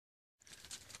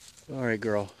All right,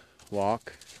 girl.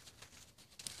 Walk.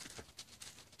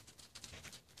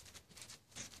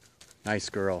 Nice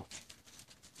girl.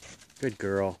 Good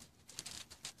girl.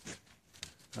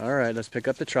 All right, let's pick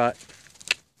up the trot.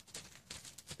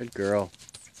 Good girl.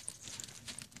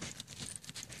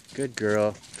 Good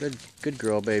girl. Good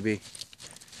girl, baby.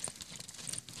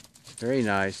 Very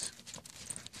nice.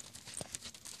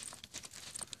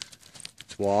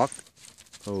 Let's walk.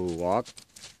 Oh, walk.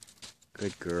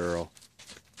 Good girl.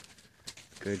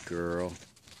 Good girl.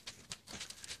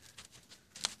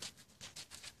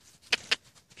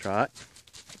 Trot.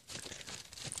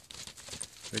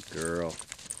 Good girl.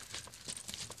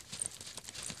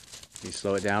 Can you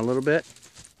slow it down a little bit?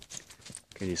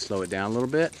 Can you slow it down a little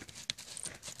bit?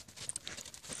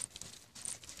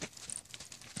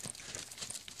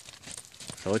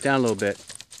 Slow it down a little bit.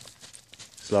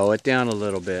 Slow it down a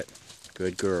little bit.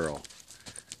 Good girl.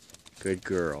 Good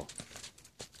girl.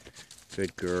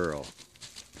 Good girl.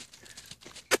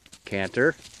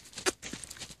 Canter.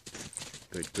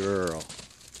 Good girl.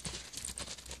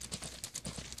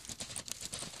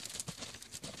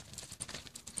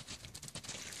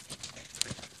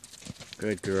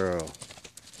 Good girl.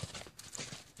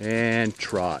 And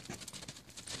trot.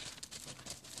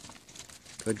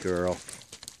 Good girl.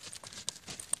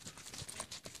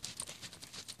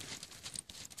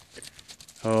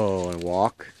 Oh, and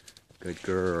walk. Good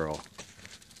girl.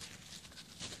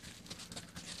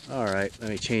 All right, let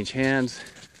me change hands.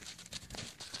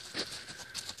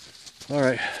 All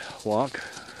right, walk.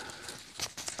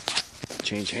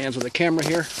 Change hands with the camera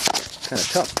here. Kind of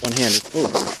tough, one-handed. Oh,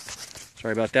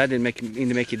 sorry about that. Didn't mean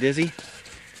to make you dizzy.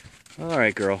 All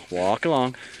right, girl, walk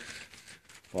along.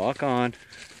 Walk on.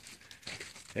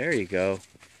 There you go.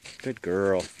 Good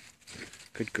girl.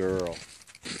 Good girl.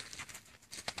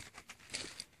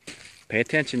 Pay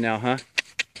attention now, huh?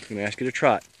 I'm gonna ask you to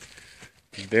trot.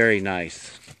 Very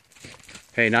nice.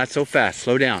 Hey, not so fast.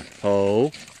 Slow down.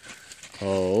 Ho.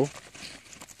 Ho.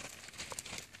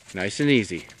 Nice and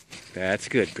easy. That's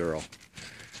good, girl.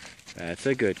 That's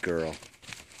a good girl.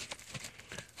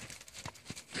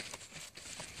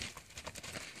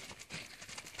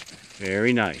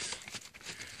 Very nice.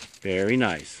 Very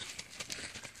nice.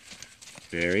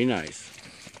 Very nice.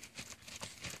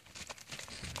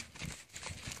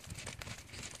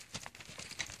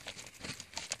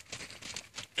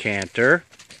 Canter.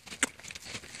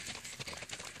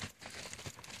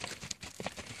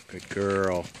 Good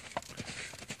girl.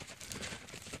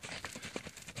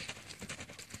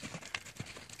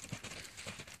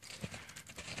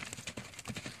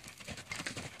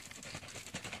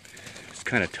 It's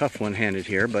kind of tough one-handed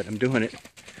here, but I'm doing it.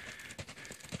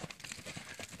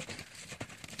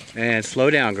 And slow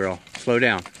down, girl. Slow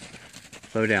down.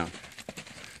 Slow down.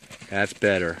 That's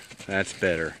better. That's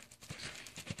better.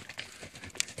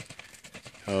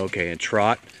 Okay, and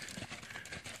trot.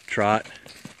 Trot.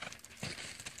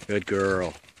 Good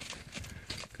girl.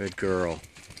 Good girl.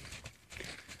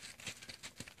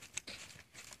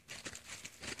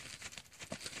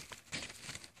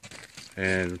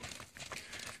 And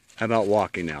how about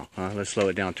walking now? Huh? Let's slow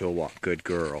it down to a walk. Good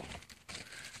girl.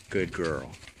 Good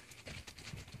girl.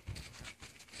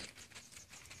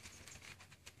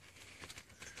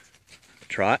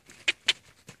 Trot.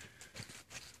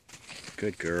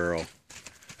 Good girl.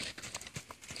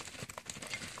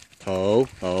 Oh,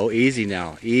 oh, easy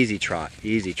now. Easy trot.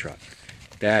 Easy trot.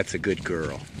 That's a good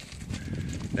girl.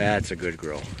 That's a good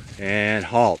girl. And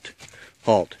halt.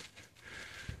 Halt.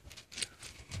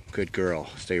 Good girl.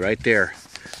 Stay right there.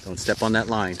 Don't step on that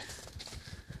line.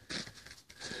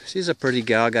 She's a pretty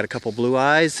gal. Got a couple blue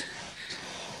eyes.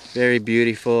 Very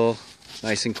beautiful.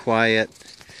 Nice and quiet.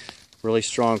 Really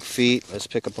strong feet. Let's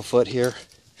pick up a foot here.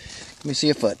 Let me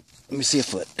see a foot. Let me see a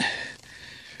foot.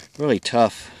 Really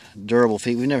tough, durable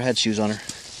feet. We've never had shoes on her.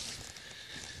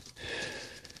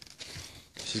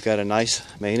 She's got a nice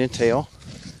mane and tail.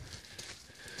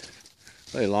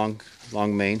 Really long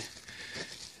mane.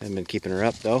 Haven't been keeping her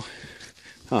up though.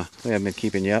 Huh, we haven't been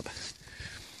keeping you up.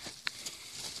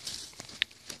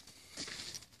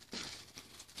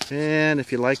 And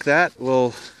if you like that,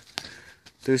 we'll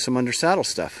do some under saddle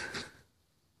stuff.